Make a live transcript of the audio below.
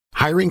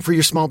Hiring for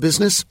your small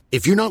business?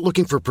 If you're not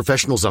looking for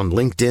professionals on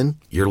LinkedIn,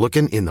 you're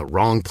looking in the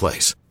wrong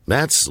place.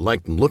 That's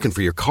like looking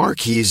for your car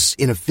keys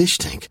in a fish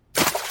tank.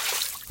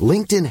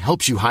 LinkedIn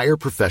helps you hire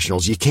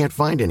professionals you can't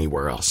find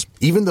anywhere else,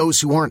 even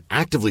those who aren't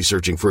actively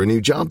searching for a new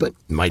job but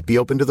might be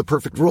open to the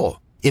perfect role.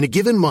 In a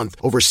given month,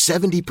 over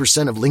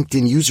 70% of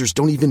LinkedIn users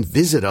don't even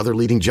visit other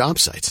leading job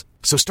sites.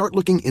 So start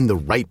looking in the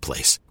right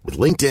place. With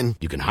LinkedIn,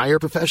 you can hire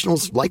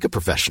professionals like a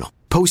professional.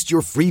 Post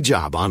your free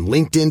job on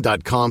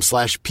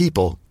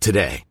linkedin.com/people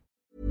today.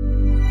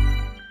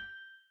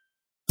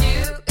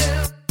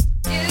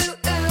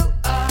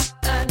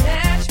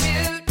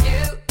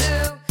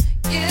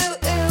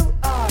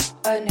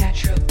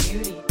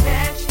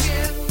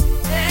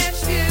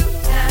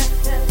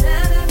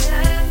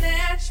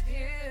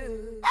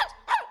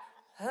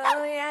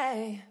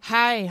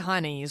 Hi,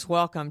 honeys.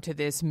 Welcome to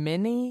this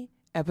mini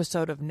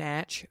episode of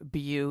Natch,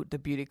 the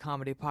beauty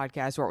comedy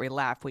podcast where we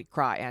laugh, we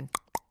cry, and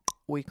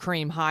we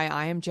cream. Hi,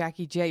 I am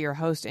Jackie J, your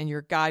host and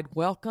your guide.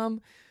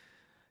 Welcome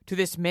to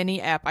this mini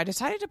ep. I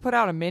decided to put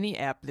out a mini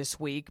ep this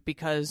week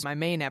because my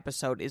main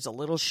episode is a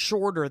little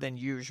shorter than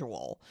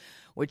usual,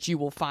 which you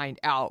will find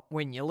out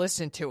when you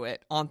listen to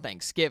it on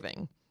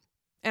Thanksgiving.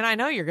 And I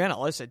know you're going to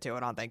listen to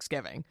it on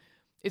Thanksgiving.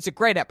 It's a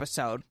great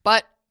episode,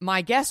 but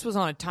my guest was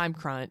on a time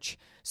crunch,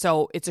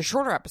 so it's a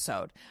shorter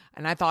episode.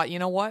 And I thought, you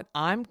know what?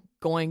 I'm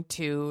going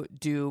to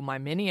do my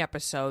mini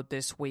episode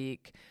this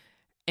week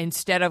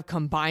instead of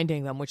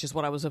combining them, which is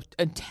what I was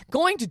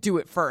going to do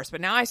at first.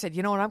 But now I said,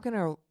 you know what? I'm going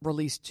to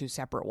release two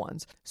separate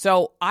ones.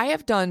 So I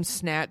have done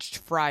Snatched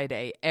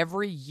Friday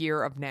every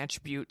year of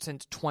Natch Butte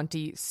since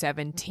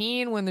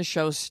 2017 when the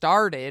show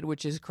started,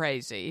 which is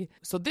crazy.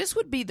 So this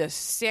would be the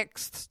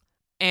 6th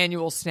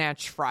annual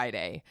Snatched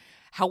Friday.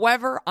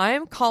 However, I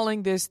am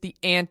calling this the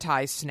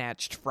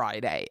Anti-Snatched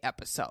Friday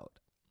episode.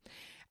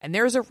 And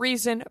there's a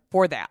reason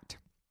for that.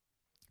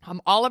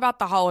 I'm all about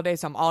the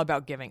holidays. I'm all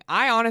about giving.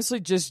 I honestly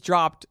just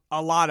dropped a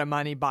lot of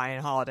money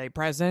buying holiday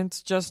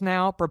presents just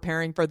now,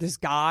 preparing for this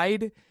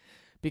guide,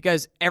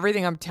 because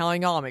everything I'm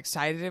telling y'all I'm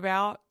excited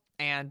about,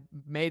 and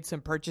made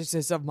some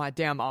purchases of my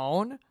damn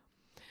own.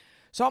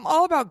 So I'm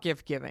all about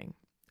gift giving.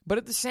 But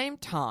at the same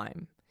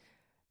time,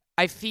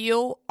 I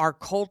feel our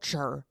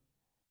culture,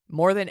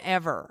 more than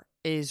ever,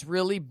 is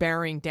really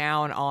bearing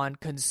down on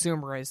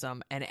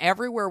consumerism. And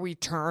everywhere we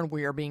turn,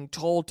 we are being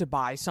told to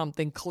buy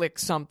something, click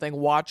something,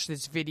 watch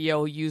this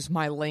video, use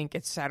my link,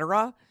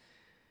 etc.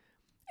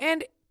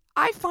 And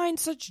I find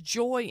such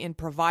joy in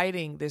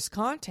providing this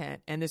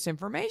content and this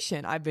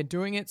information. I've been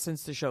doing it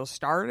since the show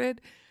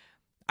started.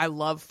 I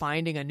love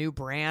finding a new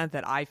brand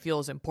that I feel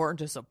is important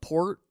to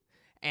support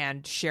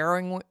and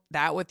sharing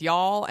that with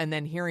y'all, and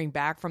then hearing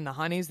back from the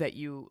honeys that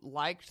you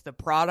liked the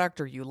product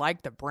or you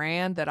liked the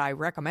brand that I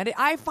recommended.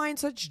 I find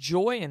such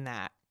joy in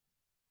that.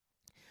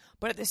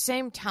 But at the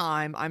same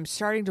time, I'm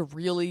starting to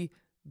really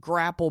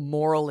grapple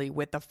morally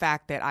with the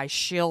fact that I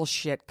shill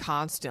shit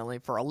constantly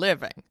for a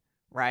living,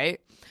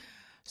 right?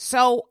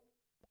 So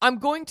I'm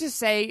going to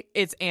say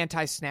it's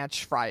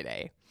Anti-Snatched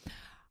Friday.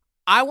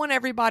 I want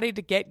everybody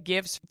to get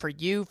gifts for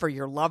you, for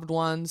your loved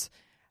ones,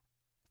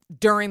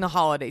 during the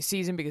holiday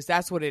season, because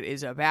that's what it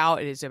is about.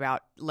 It is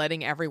about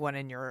letting everyone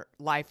in your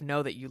life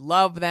know that you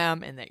love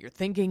them and that you're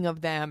thinking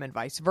of them, and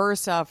vice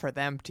versa for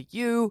them to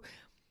you.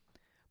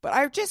 But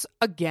I just,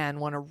 again,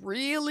 want to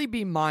really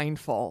be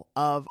mindful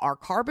of our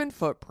carbon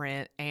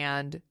footprint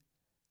and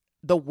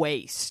the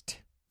waste.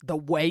 The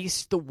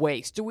waste.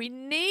 Do we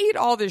need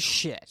all this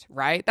shit,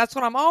 right? That's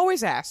what I'm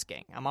always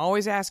asking. I'm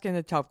always asking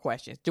the tough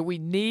questions. Do we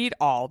need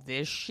all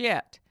this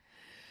shit?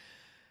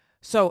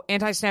 So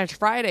Anti-Snatched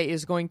Friday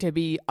is going to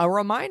be a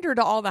reminder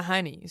to all the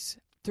honeys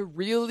to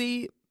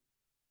really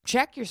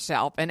check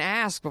yourself and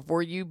ask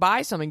before you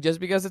buy something just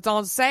because it's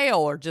on sale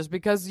or just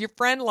because your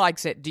friend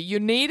likes it. Do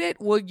you need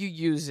it? Will you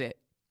use it?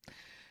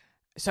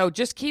 So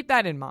just keep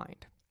that in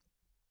mind.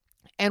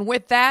 And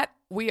with that,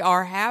 we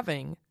are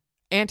having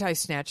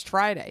Anti-Snatched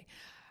Friday.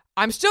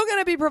 I'm still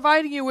going to be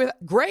providing you with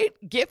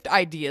great gift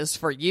ideas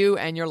for you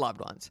and your loved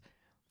ones.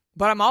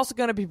 But I'm also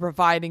going to be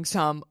providing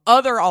some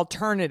other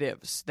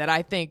alternatives that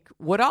I think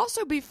would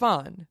also be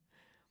fun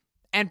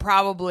and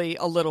probably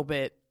a little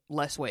bit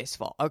less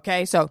wasteful.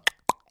 Okay, so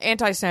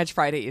Anti-Snatch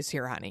Friday is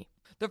here, honey.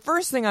 The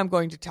first thing I'm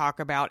going to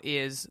talk about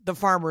is the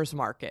farmer's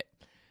market.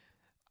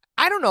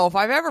 I don't know if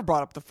I've ever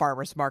brought up the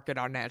farmer's market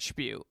on Natch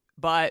Butte,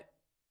 but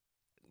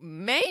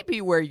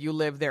maybe where you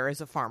live there is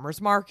a farmer's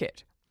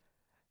market.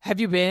 Have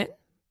you been?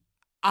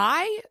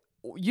 I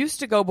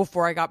used to go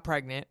before I got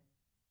pregnant.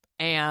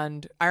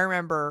 And I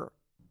remember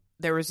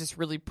there was this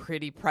really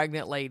pretty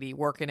pregnant lady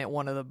working at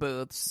one of the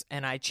booths,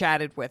 and I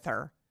chatted with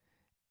her.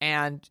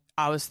 And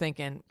I was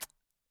thinking,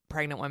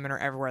 pregnant women are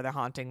everywhere. They're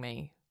haunting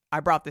me.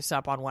 I brought this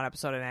up on one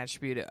episode of Natch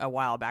Butte a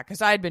while back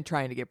because I had been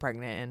trying to get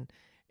pregnant, and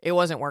it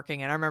wasn't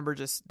working. And I remember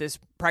just this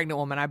pregnant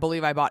woman, I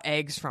believe I bought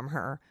eggs from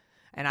her.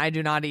 And I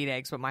do not eat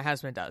eggs, but my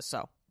husband does.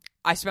 So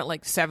I spent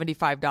like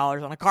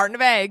 $75 on a carton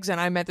of eggs, and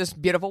I met this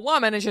beautiful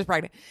woman, and she was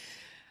pregnant.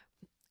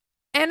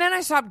 And then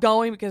I stopped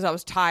going because I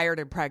was tired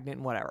and pregnant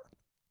and whatever.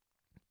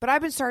 But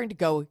I've been starting to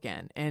go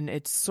again, and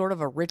it's sort of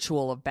a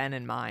ritual of Ben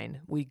and mine.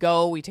 We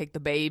go, we take the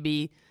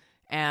baby,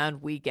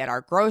 and we get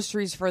our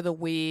groceries for the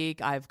week.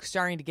 I'm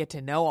starting to get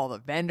to know all the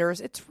vendors.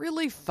 It's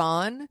really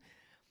fun.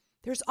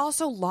 There's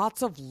also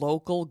lots of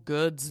local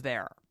goods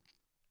there.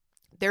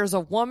 There's a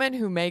woman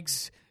who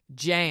makes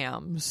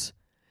jams,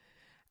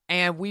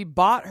 and we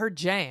bought her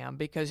jam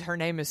because her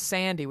name is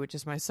Sandy, which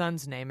is my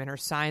son's name, and her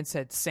sign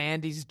said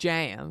Sandy's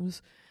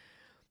Jams.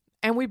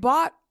 And we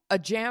bought a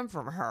jam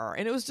from her,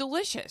 and it was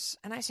delicious.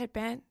 And I said,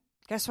 Ben,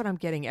 guess what I'm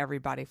getting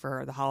everybody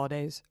for the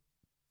holidays?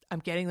 I'm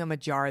getting them a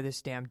jar of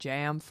this damn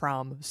jam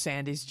from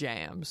Sandy's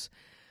Jams.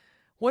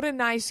 What a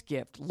nice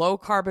gift. Low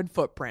carbon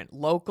footprint,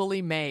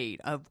 locally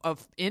made,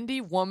 of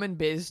indie woman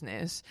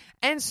business,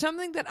 and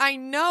something that I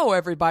know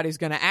everybody's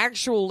going to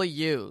actually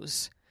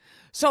use.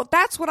 So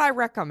that's what I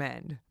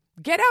recommend.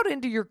 Get out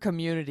into your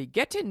community.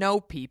 Get to know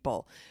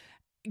people.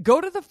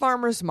 Go to the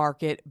farmer's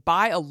market,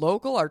 buy a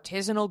local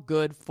artisanal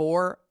good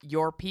for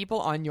your people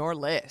on your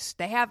list.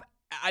 They have,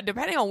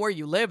 depending on where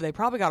you live, they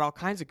probably got all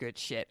kinds of good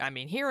shit. I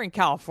mean, here in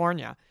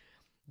California,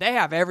 they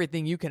have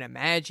everything you can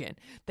imagine.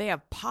 They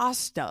have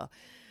pasta.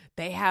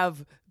 They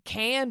have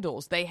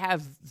candles. They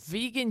have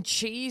vegan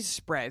cheese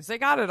spreads. They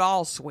got it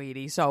all,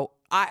 sweetie. So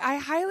I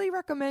highly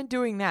recommend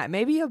doing that.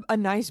 Maybe a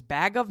nice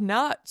bag of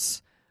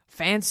nuts.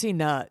 Fancy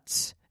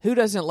nuts. Who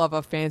doesn't love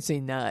a fancy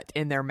nut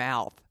in their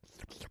mouth?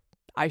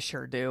 I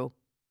sure do.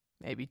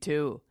 Maybe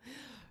two.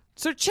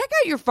 So check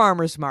out your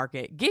farmer's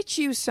market. Get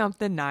you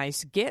something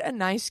nice. Get a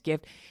nice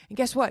gift. And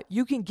guess what?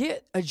 You can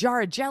get a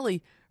jar of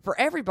jelly for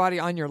everybody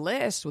on your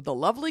list with a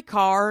lovely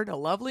card, a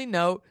lovely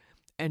note,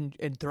 and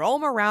throw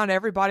them around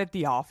everybody at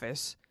the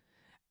office.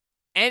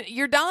 And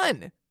you're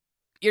done.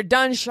 You're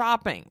done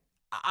shopping.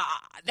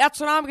 That's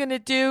what I'm going to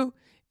do.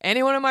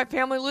 Anyone in my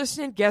family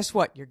listening, guess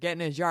what? You're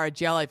getting a jar of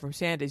jelly from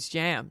Sandy's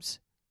Jams.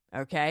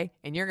 Okay?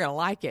 And you're going to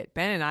like it.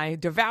 Ben and I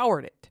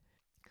devoured it.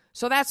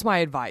 So that's my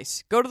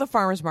advice. Go to the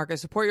farmer's market,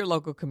 support your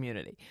local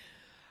community.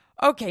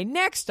 Okay,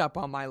 next up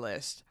on my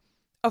list.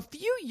 A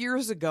few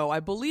years ago, I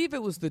believe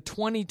it was the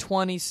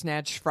 2020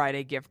 Snatch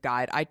Friday gift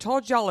guide, I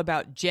told y'all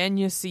about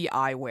Genucy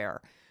Eyewear.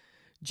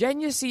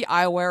 Genucy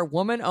Eyewear,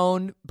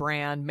 woman-owned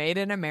brand, made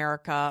in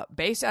America,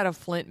 based out of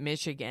Flint,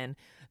 Michigan.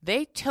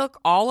 They took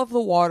all of the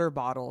water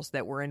bottles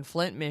that were in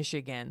Flint,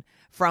 Michigan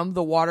from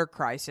the water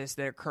crisis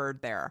that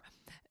occurred there.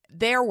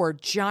 There were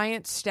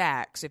giant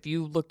stacks. If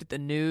you looked at the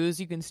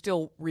news, you can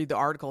still read the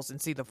articles and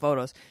see the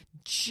photos.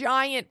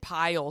 Giant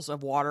piles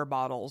of water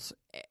bottles.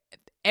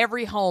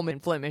 Every home in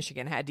Flint,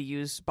 Michigan had to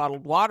use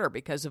bottled water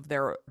because of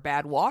their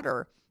bad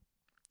water.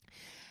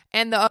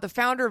 And the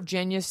founder of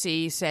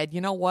Genucy said,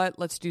 you know what?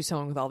 Let's do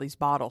something with all these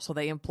bottles. So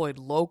they employed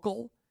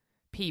local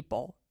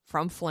people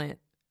from Flint,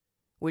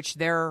 which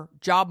their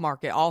job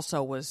market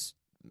also was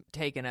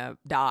taking a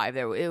dive.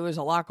 It was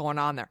a lot going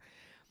on there.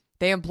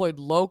 They employed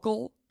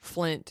local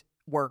Flint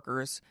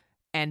workers,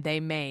 and they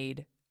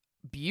made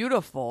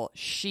beautiful,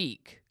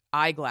 chic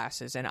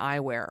eyeglasses and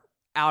eyewear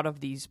out of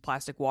these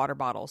plastic water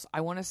bottles.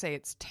 I want to say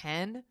it's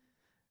 10,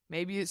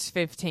 maybe it's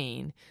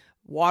 15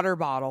 water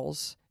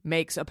bottles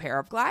makes a pair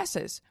of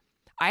glasses.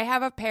 I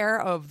have a pair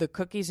of the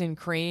cookies and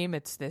cream.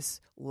 It's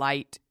this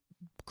light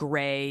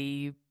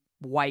gray,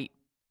 white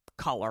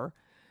color,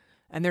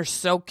 and they're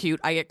so cute.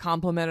 I get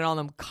complimented on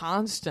them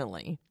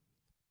constantly.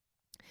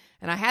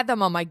 And I had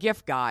them on my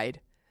gift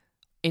guide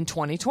in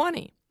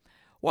 2020.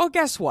 Well,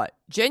 guess what?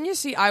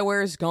 Genucy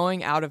Eyewear is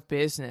going out of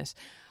business.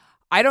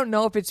 I don't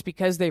know if it's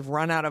because they've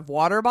run out of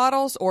water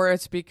bottles or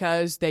it's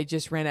because they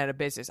just ran out of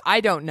business.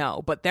 I don't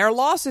know, but their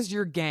loss is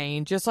your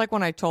gain, just like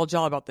when I told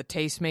y'all about the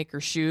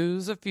Tastemaker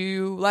shoes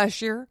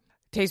last year.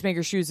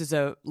 Tastemaker Shoes is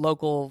a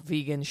local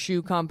vegan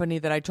shoe company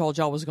that I told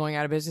y'all was going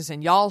out of business,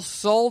 and y'all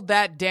sold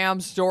that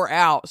damn store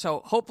out.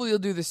 So hopefully you'll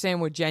do the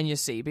same with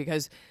Genucy,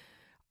 because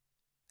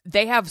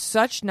they have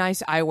such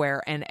nice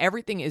eyewear and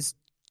everything is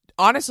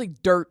honestly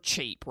dirt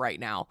cheap right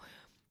now.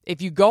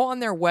 If you go on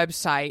their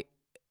website,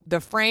 the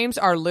frames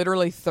are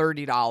literally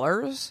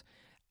 $30,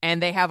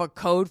 and they have a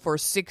code for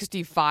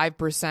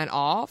 65%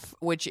 off,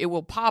 which it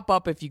will pop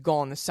up if you go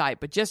on the site.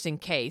 But just in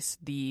case,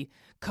 the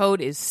code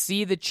is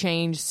See the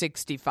Change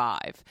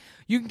 65.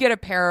 You can get a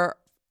pair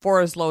for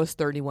as low as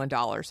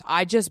 $31.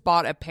 I just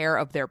bought a pair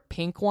of their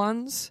pink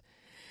ones,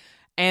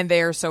 and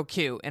they are so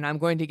cute. And I'm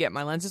going to get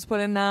my lenses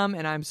put in them,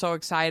 and I'm so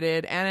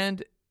excited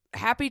and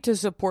happy to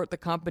support the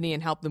company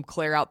and help them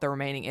clear out the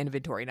remaining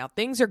inventory. Now,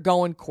 things are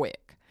going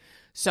quick.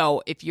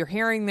 So if you're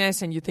hearing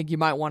this and you think you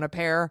might want a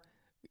pair,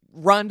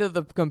 run to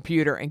the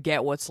computer and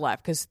get what's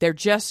left, because they're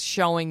just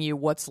showing you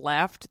what's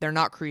left. They're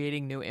not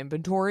creating new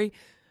inventory.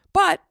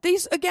 But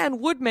these, again,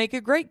 would make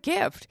a great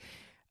gift.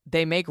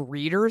 They make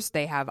readers.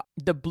 They have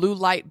the blue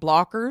light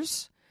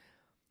blockers.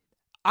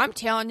 I'm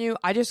telling you,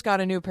 I just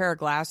got a new pair of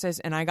glasses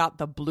and I got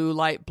the blue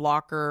light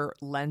blocker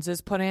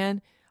lenses put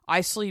in. I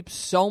sleep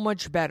so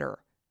much better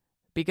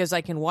because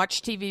I can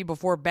watch TV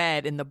before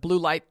bed and the blue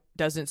light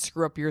doesn't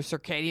screw up your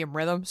circadian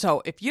rhythm.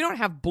 So if you don't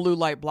have blue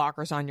light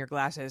blockers on your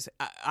glasses,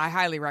 I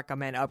highly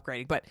recommend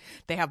upgrading. But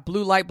they have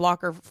blue light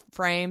blocker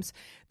frames.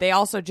 They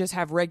also just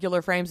have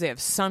regular frames. They have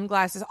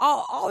sunglasses.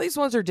 All these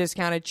ones are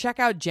discounted. Check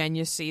out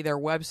Genussy. Their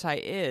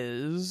website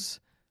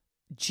is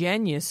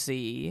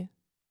genussy.com,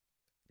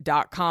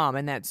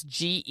 and that's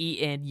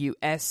GENUSEE.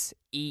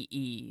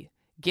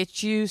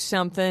 Get you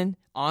something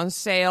on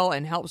sale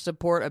and help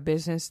support a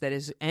business that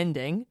is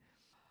ending.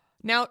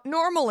 Now,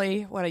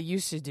 normally, what I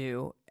used to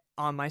do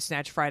on my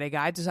Snatch Friday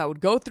guides is I would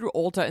go through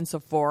Ulta and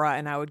Sephora,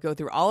 and I would go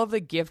through all of the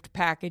gift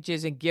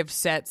packages and gift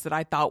sets that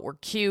I thought were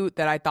cute,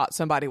 that I thought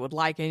somebody would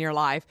like in your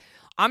life.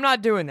 I'm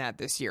not doing that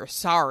this year.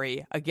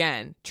 Sorry.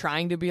 Again,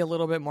 trying to be a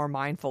little bit more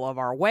mindful of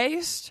our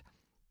waste.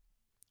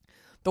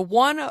 The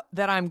one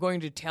that I'm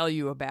going to tell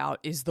you about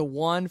is the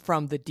one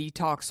from the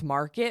Detox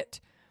Market.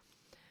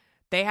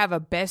 They have a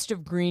Best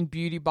of Green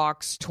Beauty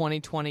Box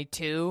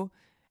 2022,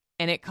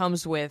 and it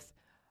comes with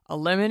a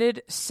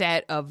limited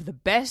set of the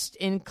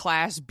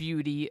best-in-class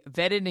beauty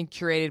vetted and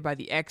curated by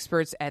the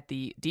experts at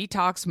the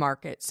Detox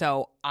Market.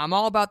 So I'm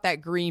all about that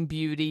green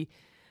beauty,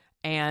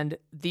 and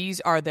these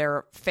are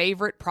their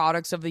favorite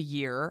products of the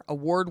year,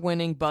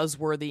 award-winning,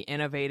 buzzworthy,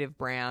 innovative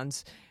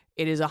brands.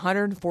 It is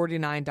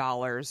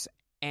 $149,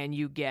 and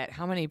you get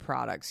how many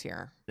products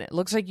here? It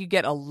looks like you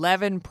get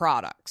 11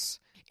 products.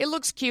 It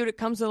looks cute. It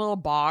comes in a little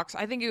box.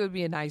 I think it would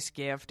be a nice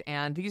gift,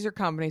 and these are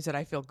companies that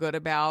I feel good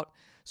about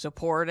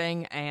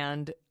supporting,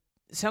 and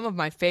some of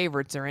my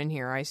favorites are in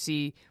here. I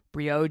see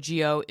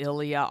Briogeo,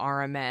 Ilia,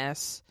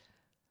 RMS.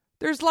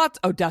 There's lots.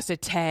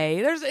 Audacité.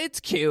 It's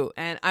cute,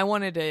 and I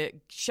wanted to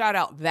shout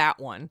out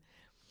that one.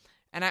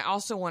 And I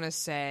also want to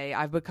say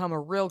I've become a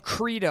real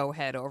Credo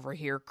head over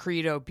here,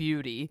 Credo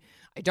Beauty.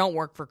 I don't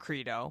work for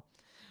Credo,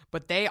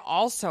 but they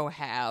also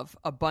have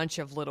a bunch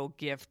of little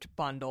gift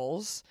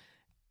bundles.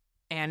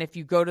 And if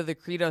you go to the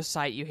Credo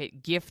site, you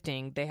hit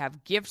gifting. They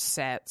have gift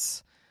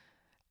sets,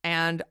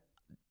 and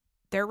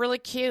they're really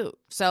cute.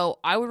 So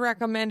I would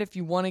recommend if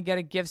you want to get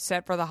a gift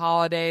set for the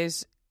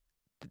holidays.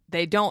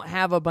 They don't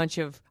have a bunch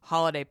of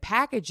holiday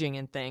packaging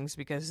and things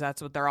because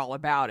that's what they're all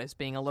about, is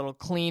being a little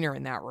cleaner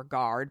in that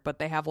regard. But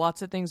they have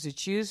lots of things to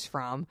choose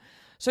from.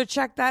 So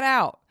check that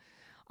out.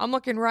 I'm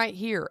looking right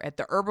here at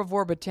the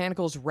Herbivore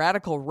Botanicals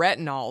Radical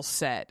Retinol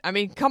set. I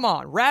mean, come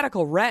on,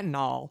 Radical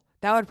Retinol.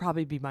 That would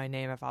probably be my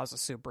name if I was a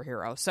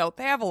superhero. So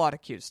they have a lot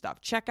of cute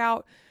stuff. Check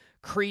out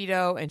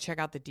Credo and check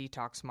out the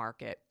Detox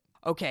Market.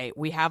 Okay,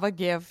 we have a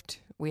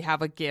gift.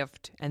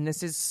 And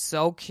this is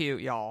so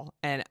cute, y'all.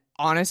 And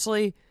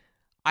honestly,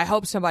 I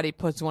hope somebody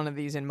puts one of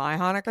these in my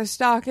Hanukkah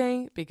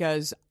stocking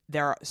because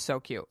they're so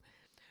cute.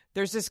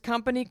 There's this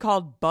company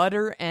called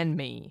Butter and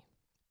Me.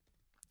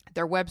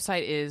 Their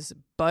website is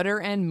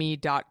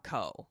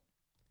butterandme.co.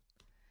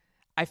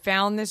 I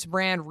found this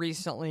brand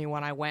recently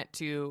when I went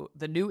to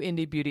the new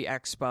Indie Beauty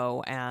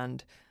Expo,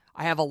 and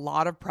I have a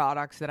lot of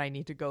products that I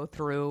need to go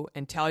through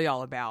and tell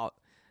y'all about.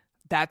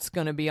 That's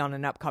going to be on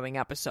an upcoming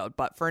episode.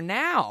 But for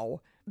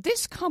now,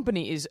 this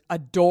company is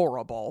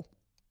adorable.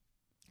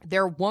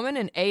 They're woman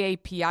and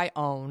AAPI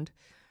owned.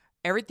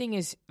 Everything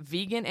is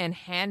vegan and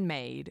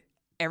handmade.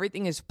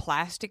 Everything is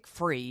plastic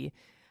free.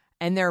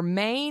 And their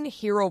main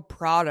hero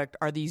product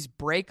are these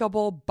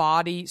breakable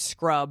body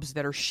scrubs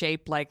that are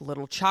shaped like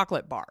little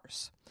chocolate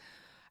bars.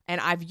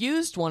 And I've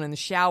used one in the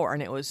shower,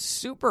 and it was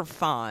super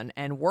fun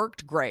and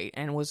worked great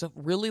and was a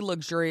really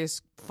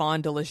luxurious,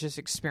 fun, delicious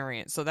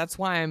experience. So that's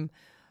why I'm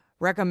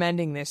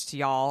recommending this to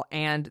y'all.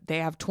 And they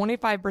have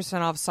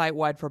 25% off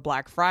site-wide for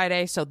Black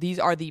Friday. So these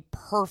are the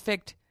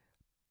perfect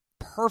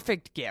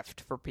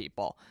gift for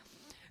people.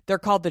 They're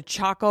called the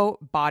Choco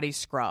Body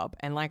Scrub.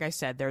 And like I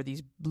said, they're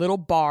these little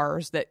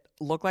bars that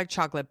look like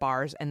chocolate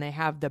bars, and they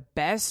have the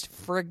best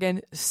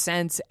friggin'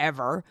 scents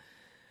ever.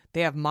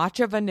 They have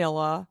matcha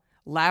vanilla,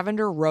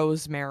 lavender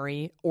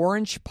rosemary,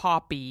 orange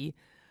poppy,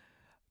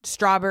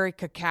 strawberry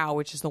cacao,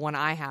 which is the one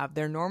I have.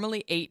 They're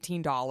normally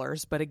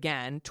 $18, but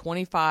again,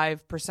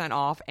 25%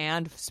 off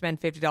and spend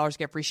 $50,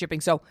 get free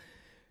shipping. So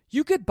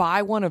you could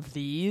buy one of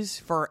these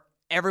for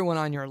everyone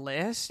on your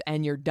list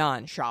and you're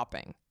done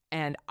shopping.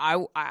 And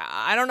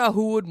I don't know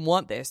who would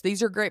want this.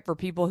 These are great for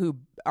people who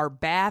are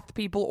bath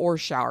people or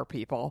shower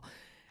people.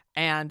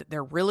 And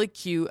they're really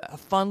cute, a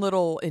fun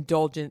little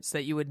indulgence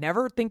that you would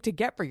never think to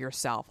get for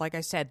yourself. Like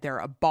I said, they're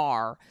a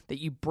bar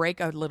that you break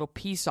a little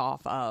piece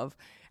off of,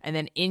 and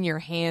then in your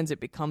hands it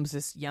becomes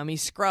this yummy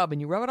scrub, and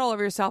you rub it all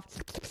over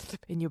yourself,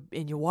 and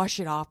you wash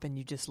it off, and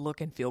you just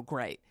look and feel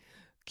great.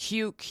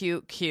 Cute,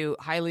 cute, cute.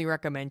 Highly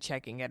recommend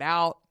checking it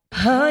out.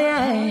 Oh,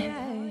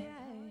 yeah.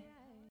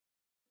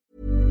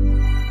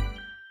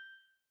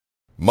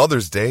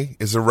 Mother's Day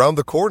is around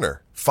the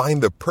corner.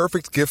 Find the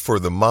perfect gift for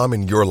the mom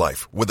in your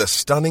life with a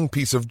stunning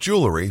piece of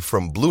jewelry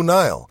from Blue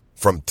Nile.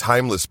 From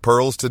timeless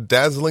pearls to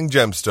dazzling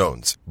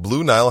gemstones,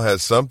 Blue Nile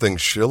has something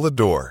she'll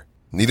adore.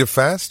 Need it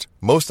fast?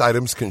 Most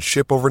items can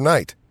ship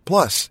overnight.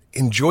 Plus,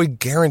 enjoy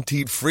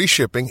guaranteed free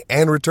shipping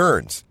and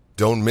returns.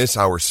 Don't miss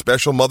our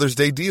special Mother's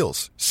Day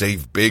deals.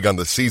 Save big on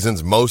the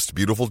season's most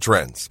beautiful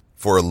trends.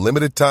 For a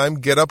limited time,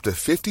 get up to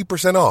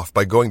 50% off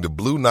by going to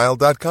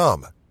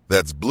BlueNile.com.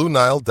 That's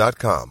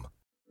BlueNile.com.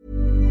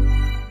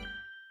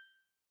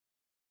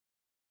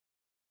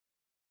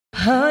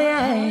 Oh,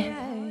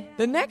 yeah.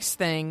 The next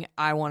thing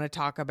I want to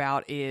talk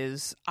about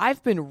is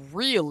I've been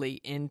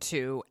really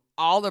into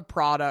all the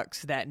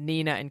products that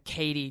Nina and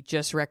Katie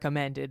just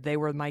recommended. They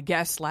were my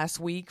guests last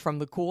week from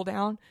the Cool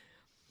Down.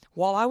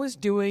 While I was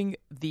doing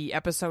the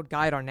episode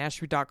guide on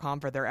Natch.com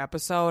for their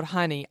episode,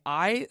 honey,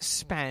 I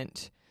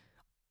spent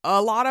a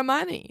lot of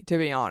money, to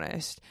be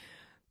honest,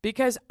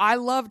 because I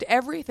loved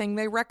everything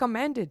they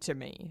recommended to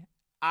me.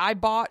 I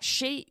bought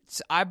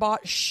sheets, I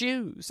bought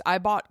shoes, I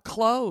bought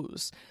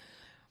clothes.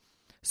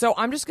 So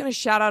I'm just going to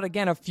shout out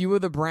again a few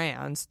of the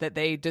brands that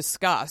they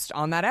discussed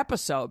on that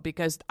episode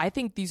because I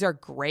think these are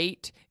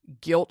great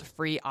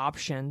guilt-free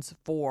options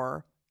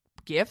for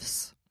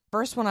gifts.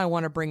 First one I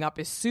want to bring up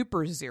is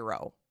Super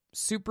Zero.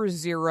 Super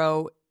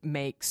Zero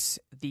makes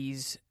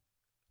these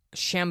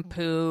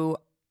shampoo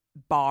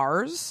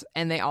bars,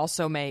 and they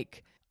also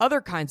make other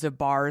kinds of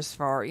bars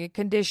for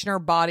conditioner,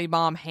 body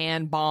balm,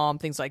 hand balm,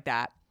 things like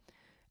that.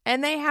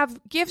 And they have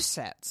gift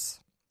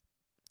sets.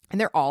 And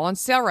they're all on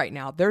sale right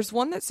now. There's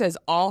one that says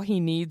All He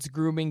Needs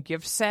Grooming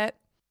Gift Set.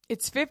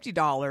 It's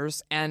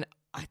 $50, and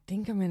I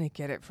think I'm going to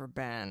get it for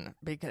Ben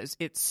because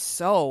it's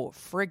so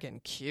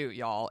friggin' cute,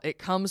 y'all. It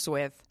comes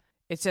with,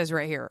 it says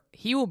right here,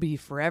 he will be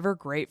forever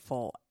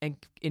grateful and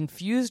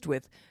infused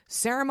with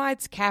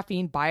ceramides,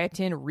 caffeine,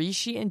 biotin,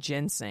 reishi, and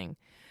ginseng.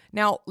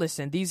 Now,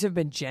 listen, these have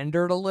been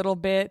gendered a little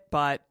bit,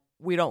 but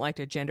we don't like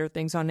to gender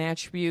things on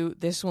Natch View.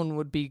 This one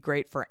would be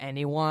great for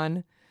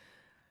anyone,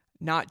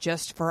 not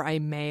just for a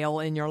male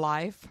in your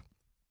life.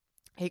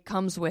 It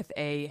comes with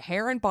a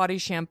hair and body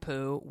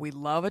shampoo. We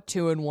love a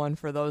 2-in-1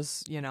 for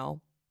those,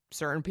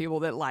 certain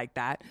people that like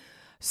that.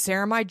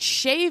 Ceramide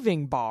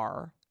shaving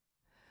bar,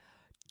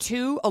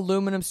 2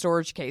 aluminum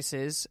storage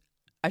cases,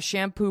 a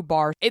shampoo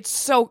bar. It's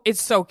so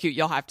cute.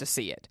 You'll have to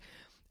see it.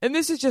 And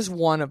this is just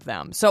one of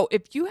them. So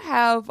if you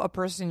have a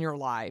person in your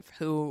life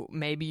who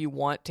maybe you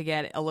want to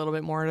get a little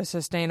bit more into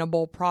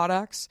sustainable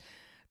products,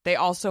 they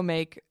also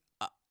make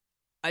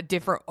a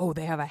different,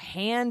 they have a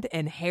hand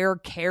and hair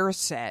care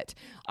set.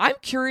 I'm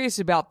curious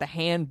about the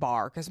hand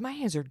bar because my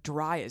hands are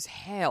dry as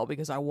hell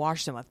because I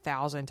wash them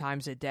 1,000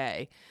 times a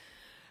day.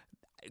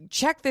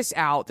 Check this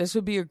out. This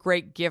would be a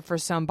great gift for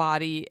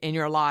somebody in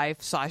your life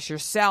 /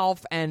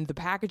 yourself, and the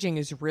packaging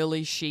is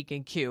really chic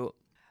and cute.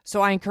 So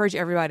I encourage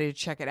everybody to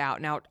check it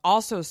out. Now,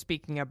 also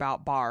speaking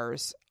about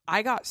bars,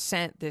 I got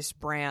sent this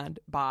brand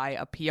by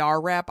a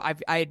PR rep.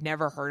 I had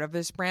never heard of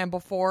this brand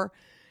before.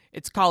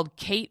 It's called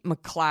Kate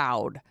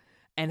McLeod.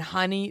 And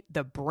honey,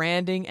 the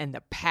branding and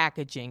the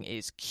packaging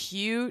is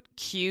cute,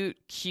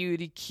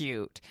 cutie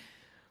cute.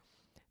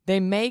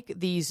 They make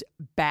these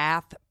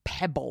bath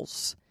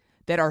pebbles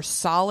that are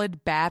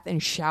solid bath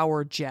and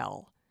shower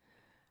gel.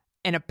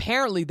 And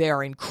apparently they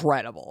are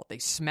incredible. They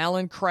smell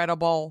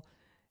incredible.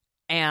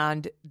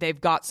 And they've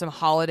got some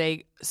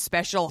holiday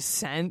special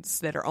scents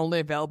that are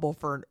only available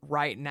for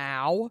right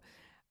now.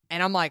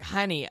 And I'm like,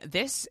 honey,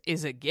 this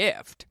is a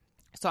gift.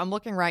 So I'm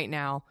looking right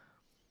now.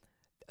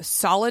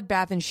 Solid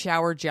bath and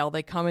shower gel.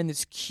 They come in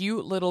this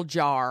cute little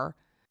jar.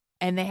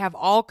 And they have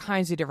all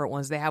kinds of different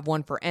ones. They have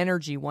one for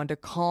energy, one to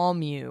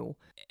calm you,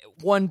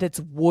 one that's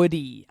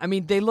woody. I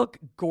mean, they look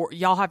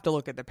y'all have to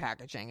look at the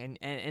packaging.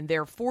 And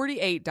they're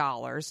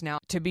 $48. Now,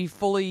 to be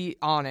fully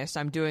honest,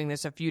 I'm doing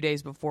this a few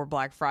days before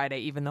Black Friday,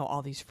 even though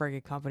all these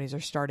friggin' companies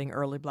are starting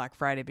early Black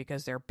Friday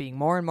because they're being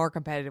more and more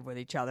competitive with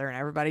each other and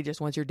everybody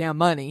just wants your damn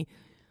money.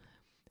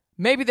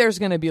 Maybe there's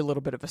going to be a little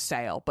bit of a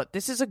sale, but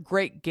this is a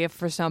great gift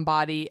for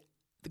somebody.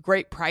 The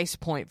great price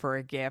point for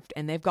a gift,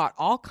 and they've got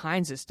all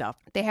kinds of stuff.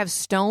 They have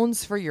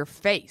stones for your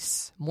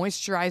face,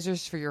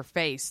 moisturizers for your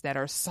face that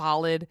are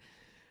solid.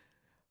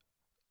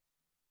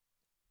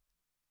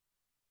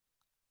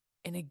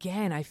 And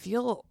again, I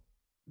feel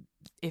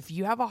if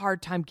you have a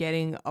hard time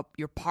getting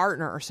your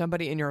partner or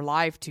somebody in your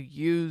life to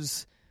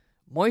use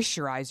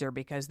moisturizer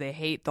because they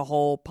hate the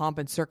whole pomp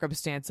and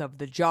circumstance of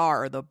the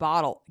jar or the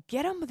bottle,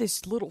 get them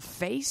this little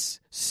face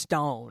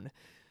stone.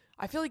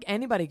 I feel like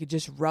anybody could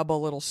just rub a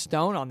little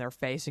stone on their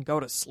face and go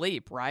to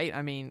sleep, right?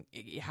 I mean,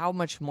 how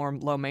much more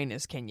low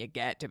maintenance can you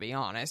get, to be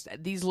honest?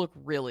 These look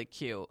really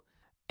cute.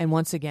 And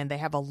once again, they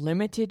have a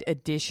limited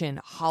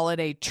edition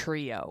holiday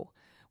trio,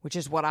 which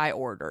is what I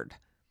ordered.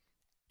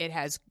 It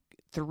has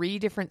 3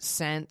 different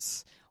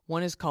scents.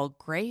 One is called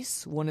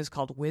Grace, one is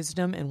called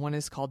Wisdom, and one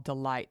is called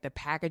Delight. The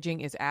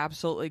packaging is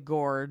absolutely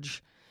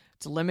gorge.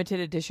 It's limited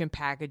edition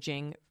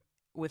packaging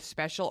with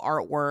special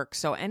artwork,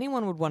 so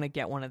anyone would want to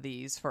get one of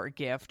these for a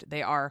gift.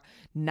 They are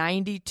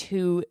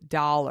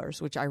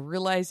 $92, which I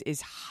realize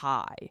is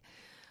high,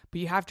 but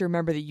you have to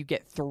remember that you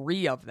get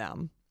 3 of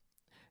them.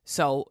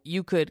 So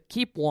you could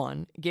keep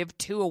one, give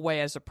 2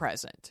 away as a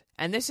present.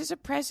 And this is a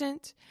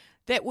present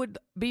that would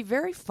be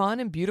very fun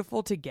and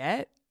beautiful to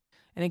get.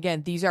 And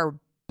again, these are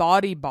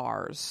body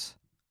bars.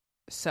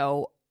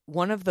 So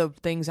one of the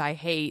things I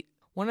hate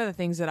One of the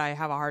things that I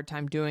have a hard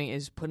time doing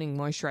is putting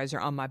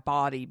moisturizer on my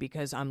body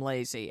because I'm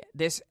lazy.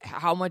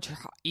 How much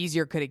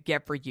easier could it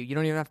get for you? You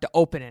don't even have to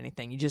open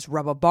anything. You just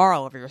rub a bar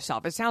all over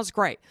yourself. It sounds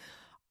great.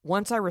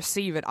 Once I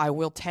receive it, I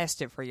will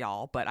test it for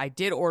y'all. But I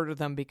did order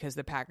them because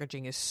the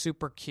packaging is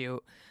super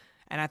cute,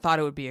 and I thought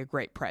it would be a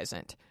great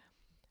present.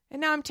 And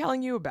now I'm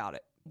telling you about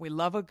it. We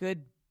love a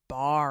good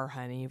bar,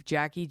 honey.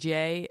 Jackie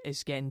J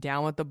is getting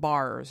down with the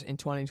bars in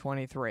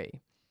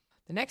 2023.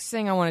 The next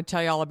thing I want to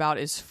tell y'all about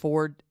is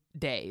 4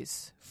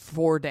 days.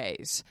 4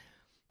 days.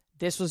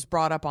 This was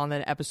brought up on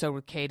the episode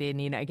with Katie and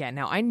Nina again.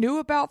 Now, I knew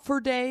about 4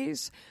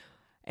 days,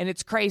 and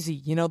it's crazy.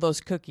 You know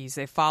those cookies,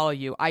 they follow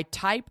you. I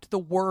typed the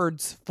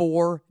words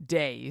 4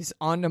 days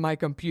onto my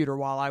computer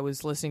while I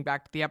was listening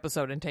back to the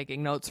episode and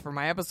taking notes for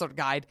my episode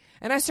guide,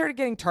 and I started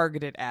getting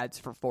targeted ads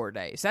for 4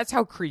 days. That's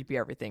how creepy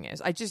everything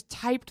is. I just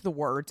typed the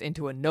words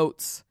into a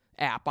notes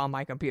app on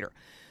my computer.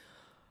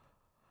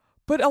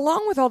 But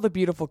along with all the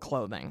beautiful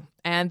clothing,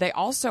 and they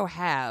also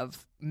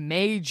have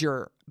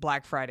major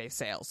Black Friday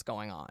sales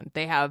going on.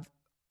 They have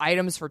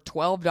items for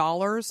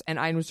 $12 and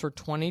items for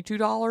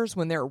 $22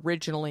 when they're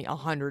originally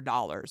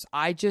 $100.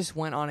 I just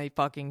went on a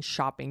fucking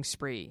shopping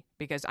spree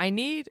because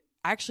I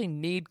actually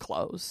need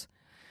clothes.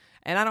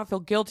 And I don't feel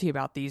guilty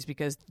about these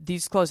because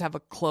these clothes have a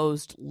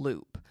closed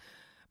loop,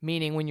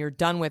 meaning when you're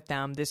done with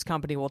them, this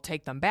company will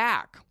take them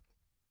back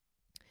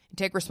and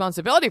take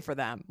responsibility for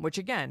them, which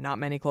again, not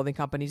many clothing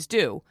companies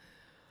do.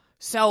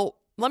 So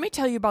let me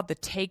tell you about the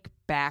Take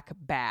Back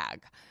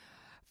bag.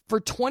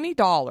 For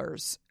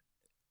 $20,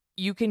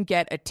 you can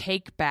get a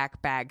Take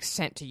Back bag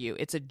sent to you.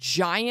 It's a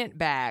giant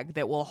bag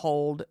that will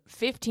hold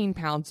 15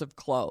 pounds of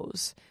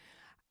clothes.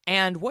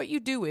 And what you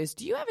do is,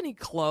 do you have any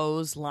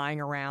clothes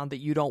lying around that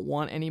you don't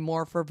want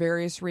anymore for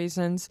various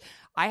reasons?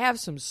 I have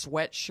some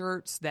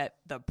sweatshirts that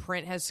the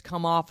print has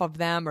come off of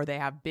them, or they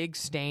have big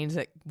stains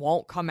that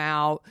won't come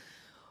out.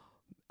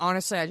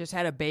 Honestly, I just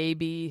had a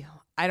baby.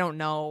 I don't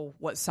know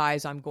what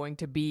size I'm going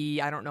to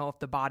be. I don't know if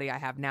the body I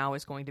have now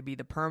is going to be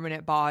the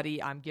permanent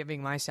body. I'm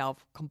giving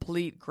myself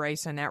complete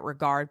grace in that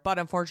regard. But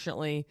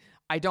unfortunately,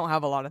 I don't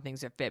have a lot of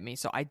things that fit me.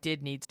 So I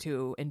did need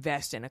to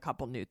invest in a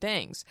couple new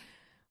things.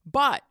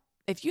 But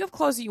if you have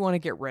clothes that you want to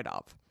get rid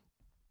of,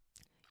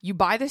 you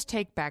buy this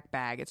Take Back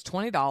bag. It's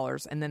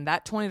 $20. And then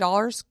that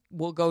 $20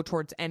 will go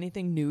towards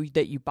anything new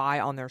that you buy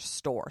on their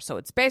store. So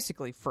it's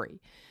basically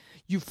free.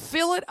 You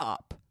fill it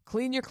up.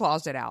 Clean your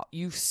closet out.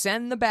 You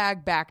send the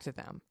bag back to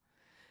them,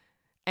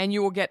 and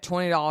you will get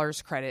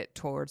 $20 credit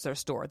towards their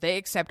store. They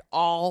accept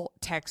all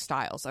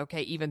textiles,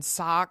 okay? Even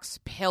socks,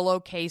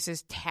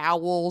 pillowcases,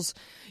 towels.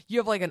 You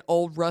have like an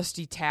old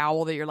rusty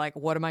towel that you're like,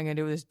 what am I going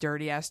to do with this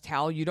dirty-ass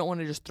towel? You don't want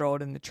to just throw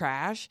it in the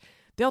trash.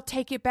 They'll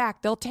take it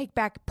back. They'll take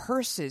back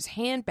purses,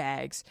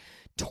 handbags,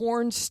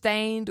 torn,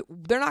 stained.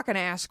 They're not going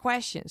to ask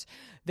questions.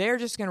 They're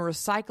just going to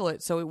recycle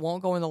it so it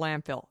won't go in the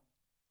landfill.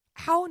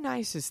 How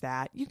nice is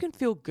that? You can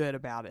feel good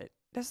about it.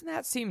 Doesn't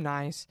that seem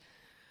nice?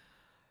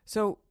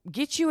 So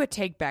get you a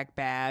Take Back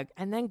bag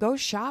and then go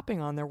shopping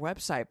on their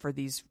website for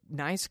these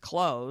nice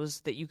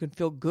clothes that you can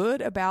feel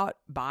good about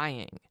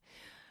buying.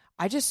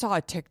 I just saw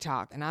a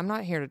TikTok, and I'm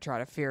not here to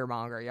try to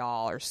fearmonger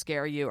y'all or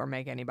scare you or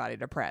make anybody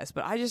depressed,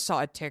 but I just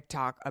saw a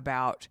TikTok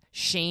about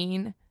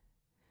Shein.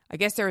 I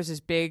guess there was this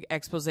big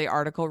expose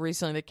article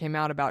recently that came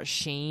out about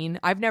Shein.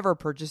 I've never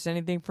purchased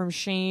anything from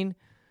Shein.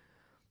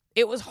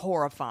 It was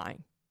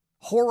horrifying.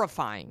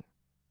 Horrifying.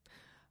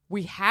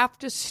 We have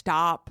to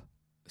stop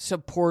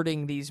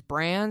supporting these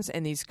brands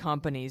and these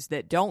companies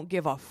that don't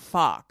give a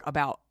fuck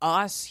about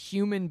us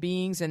human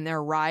beings and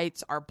their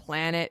rights, our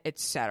planet,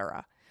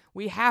 etc.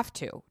 We have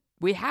to.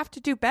 We have to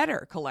do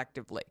better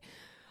collectively.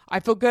 I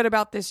feel good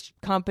about this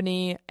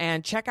company,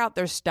 and check out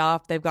their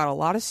stuff. They've got a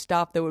lot of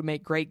stuff that would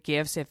make great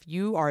gifts. If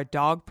you are a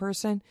dog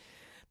person,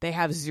 they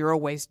have zero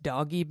waste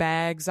doggy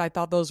bags. I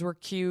thought those were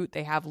cute.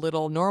 They have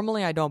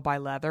normally I don't buy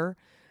leather,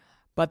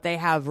 but they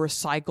have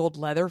recycled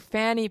leather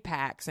fanny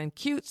packs and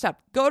cute stuff.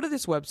 Go to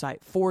this website,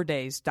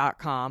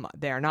 4days.com.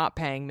 They're not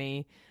paying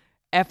me.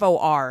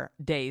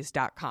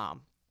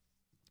 FORdays.com.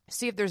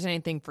 See if there's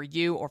anything for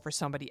you or for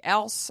somebody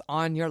else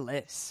on your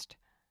list.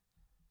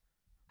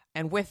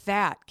 And with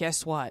that,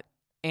 guess what?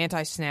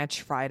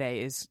 Anti-Snatched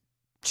Friday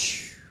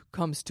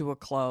comes to a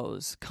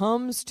close.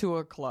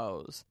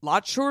 A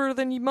lot shorter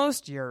than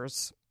most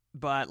years.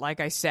 But like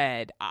I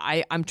said,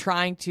 I'm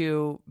trying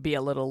to be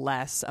a little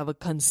less of a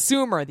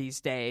consumer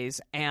these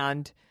days,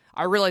 and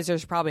I realize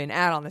there's probably an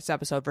ad on this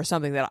episode for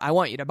something that I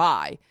want you to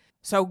buy.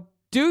 So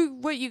do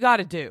what you got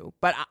to do.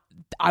 But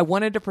I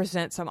wanted to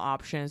present some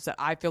options that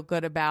I feel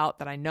good about,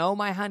 that I know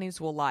my honeys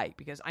will like,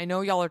 because I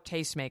know y'all are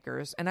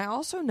tastemakers, and I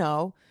also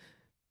know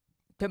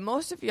that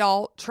most of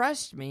y'all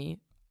trust me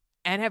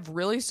and have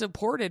really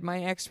supported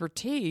my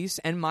expertise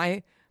and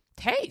my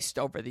taste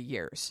over the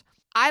years.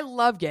 I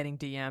love getting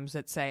DMs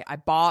that say, I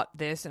bought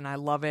this and I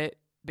love it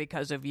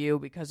because of you,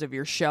 because of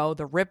your show.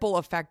 The ripple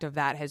effect of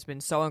that has been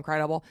so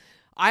incredible.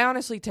 I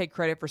honestly take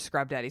credit for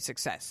Scrub Daddy's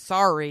success.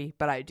 Sorry,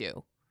 but I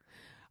do.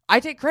 I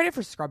take credit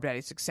for Scrub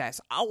Daddy's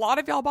success. A lot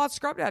of y'all bought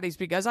Scrub Daddies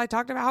because I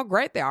talked about how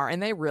great they are,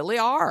 and they really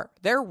are.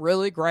 They're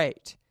really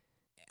great.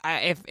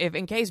 if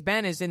in case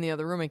Ben is in the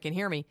other room and can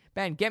hear me,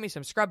 Ben, get me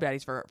some Scrub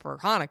Daddies for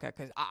Hanukkah,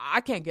 because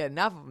I can't get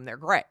enough of them. They're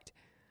great.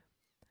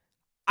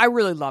 I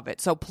really love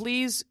it. So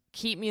please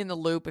keep me in the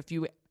loop if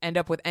you end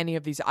up with any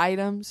of these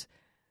items.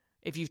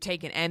 If you've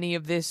taken any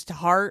of this to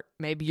heart,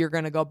 maybe you're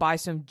going to go buy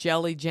some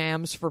jelly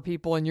jams for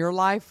people in your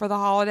life for the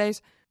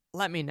holidays.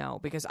 Let me know,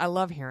 because I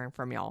love hearing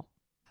from y'all.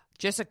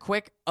 Just a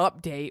quick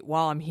update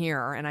while I'm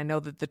here, and I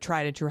know that the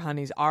tried and true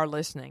honeys are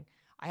listening.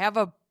 I have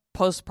a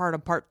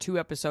postpartum part 2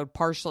 episode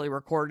partially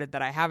recorded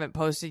that I haven't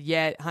posted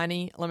yet.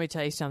 Honey, let me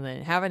tell you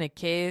something. Having a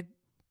kid,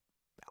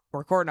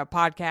 recording a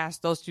podcast,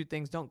 those two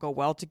things don't go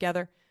well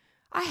together.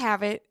 I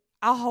have it.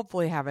 I'll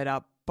hopefully have it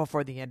up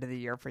before the end of the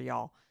year for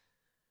y'all.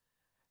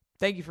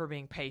 Thank you for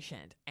being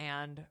patient.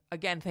 And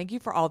again, thank you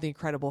for all the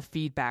incredible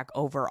feedback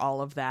over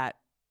all of that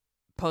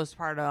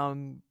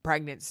postpartum,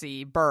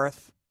 pregnancy,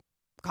 birth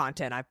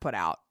content I've put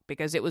out,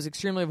 because it was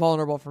extremely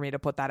vulnerable for me to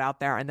put that out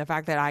there. And the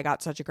fact that I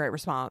got such a great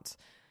response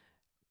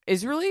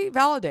is really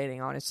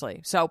validating,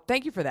 honestly. So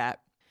thank you for that.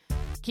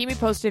 Keep me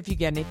posted if you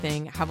get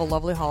anything. Have a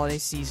lovely holiday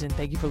season.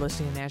 Thank you for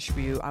listening to Natch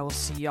Beaut. I will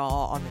see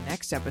y'all on the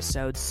next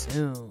episode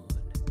soon.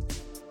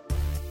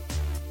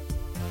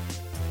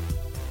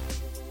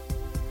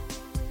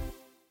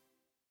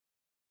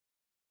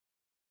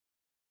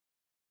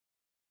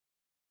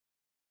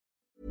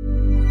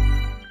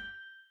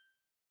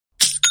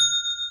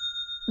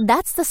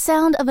 That's the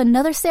sound of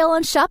another sale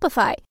on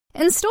Shopify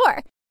in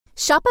store.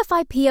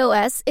 Shopify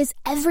POS is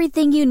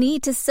everything you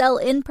need to sell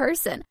in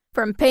person.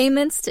 From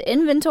payments to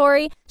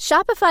inventory,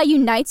 Shopify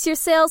unites your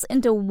sales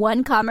into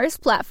one commerce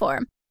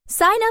platform.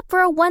 Sign up for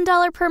a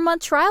 $1 per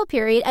month trial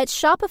period at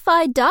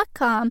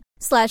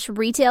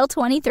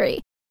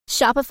shopify.com/retail23.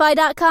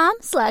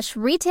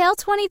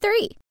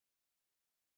 Shopify.com/retail23.